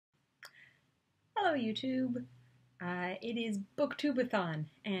Hello YouTube! It is BookTubeAthon,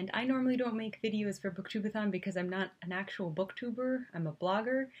 and I normally don't make videos for BookTubeAthon because I'm not an actual booktuber, I'm a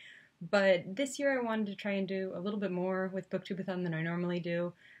blogger, but this year I wanted to try and do a little bit more with BookTubeAthon than I normally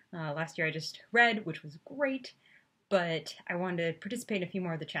do. Last year I just read, which was great, but I wanted to participate in a few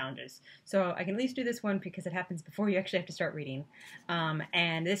more of the challenges. So I can at least do this one because it happens before you actually have to start reading.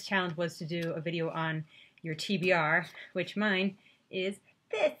 And this challenge was to do a video on your TBR, which mine is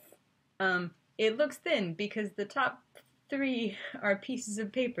this. It looks thin because the top three are pieces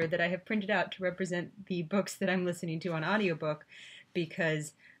of paper that I have printed out to represent the books that I'm listening to on audiobook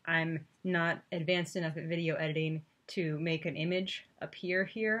because I'm not advanced enough at video editing to make an image appear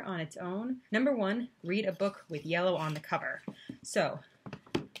here on its own. Number one, read a book with yellow on the cover. So,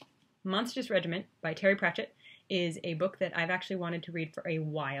 Monstrous Regiment by Terry Pratchett is a book that I've actually wanted to read for a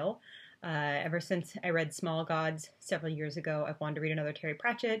while. Ever since I read Small Gods several years ago, I've wanted to read another Terry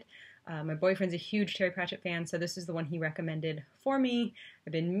Pratchett. My boyfriend's a huge Terry Pratchett fan, so this is the one he recommended for me.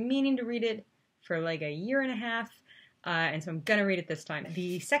 I've been meaning to read it for like a year and a half, and so I'm gonna read it this time.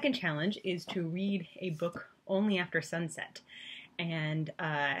 The second challenge is to read a book only after sunset, and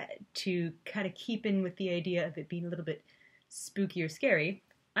to kind of keep in with the idea of it being a little bit spooky or scary,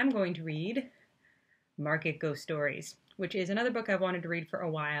 I'm going to read Market Ghost Stories, which is another book I've wanted to read for a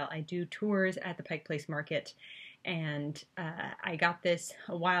while. I do tours at the Pike Place Market, and I got this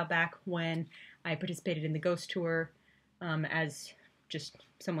a while back when I participated in the Ghost Tour as just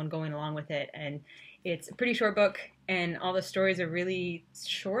someone going along with it. And it's a pretty short book, and all the stories are really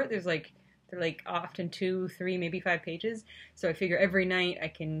short. They're like often 2, 3, maybe 5 pages. So I figure every night I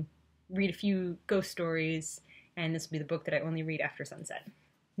can read a few ghost stories, and this will be the book that I only read after sunset.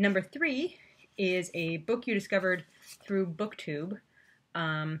 Number 3 is a book you discovered through BookTube,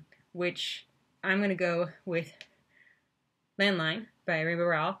 which I'm going to go with Landline by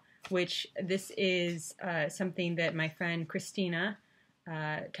Rowell, which this is something that my friend Kristina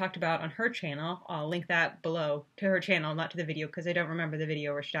talked about on her channel. I'll link that below to her channel, not to the video because I don't remember the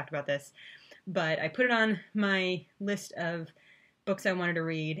video where she talked about this. But I put it on my list of books I wanted to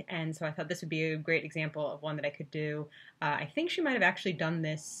read, and so I thought this would be a great example of one that I could do. I think she might have actually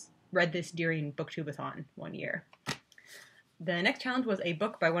read this during BookTubeAthon one year. The next challenge was a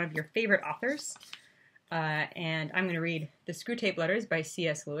book by one of your favorite authors, and I'm going to read The Screwtape Letters by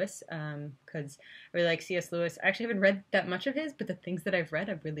C.S. Lewis, because I really like C.S. Lewis. I actually haven't read that much of his, but the things that I've read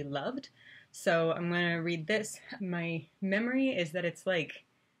I've really loved, so I'm going to read this. My memory is that it's like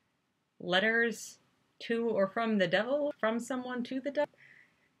letters to or from the devil, from someone to the devil.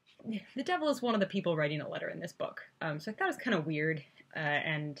 The devil is one of the people writing a letter in this book, so I thought it was kind of weird,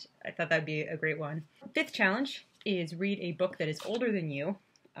 and I thought that'd be a great one. Fifth challenge is read a book that is older than you,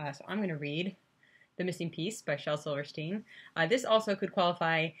 so I'm going to read The Missing Piece by Shel Silverstein. This also could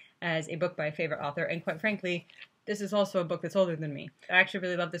qualify as a book by a favorite author, and quite frankly, this is also a book that's older than me. I actually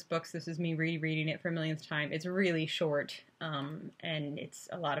really love this book, so this is me rereading it for a millionth time. It's really short, and it's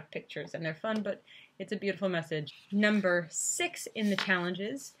a lot of pictures, and they're fun, but it's a beautiful message. Number 6 in the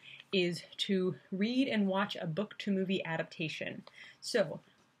challenges is to read and watch a book-to-movie adaptation. So,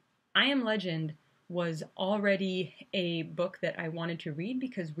 I Am Legend was already a book that I wanted to read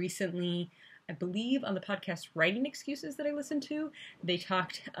because recently, I believe on the podcast Writing Excuses that I listened to, they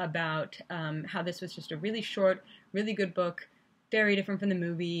talked about how this was just a really short, really good book, very different from the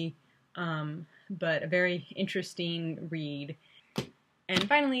movie, but a very interesting read. And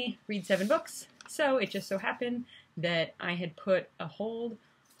finally, read 7 books. So it just so happened that I had put a hold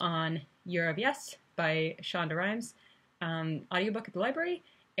on Year of Yes by Shonda Rhimes audiobook at the library,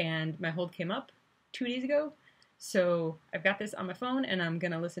 and my hold came up 2 days ago. So I've got this on my phone, and I'm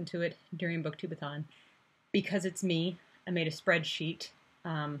going to listen to it during BookTubeAthon. Because it's me, I made a spreadsheet.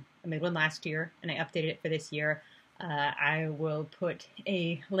 I made one last year, and I updated it for this year. I will put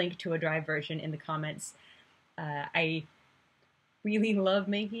a link to a Drive version in the comments. I really love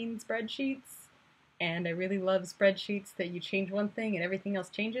making spreadsheets, and I really love spreadsheets that you change one thing and everything else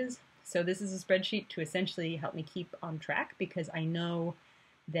changes. So this is a spreadsheet to essentially help me keep on track because I know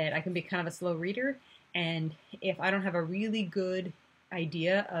that I can be kind of a slow reader, and if I don't have a really good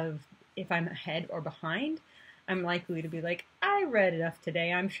idea of if I'm ahead or behind, I'm likely to be like, I read enough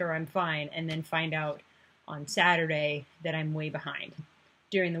today, I'm sure I'm fine, and then find out on Saturday that I'm way behind.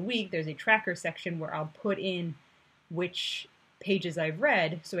 During the week, there's a tracker section where I'll put in which pages I've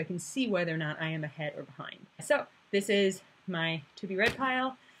read so I can see whether or not I am ahead or behind. So this is my to-be-read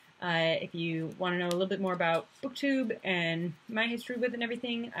pile. If you want to know a little bit more about BookTube and my history with it and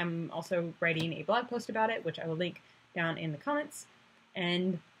everything, I'm also writing a blog post about it, which I will link down in the comments.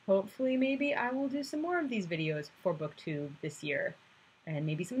 And hopefully maybe I will do some more of these videos for BookTube this year, and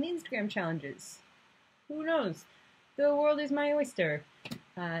maybe some of the Instagram challenges. Who knows? The world is my oyster.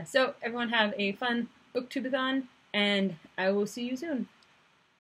 So everyone have a fun BookTubeAthon, and I will see you soon.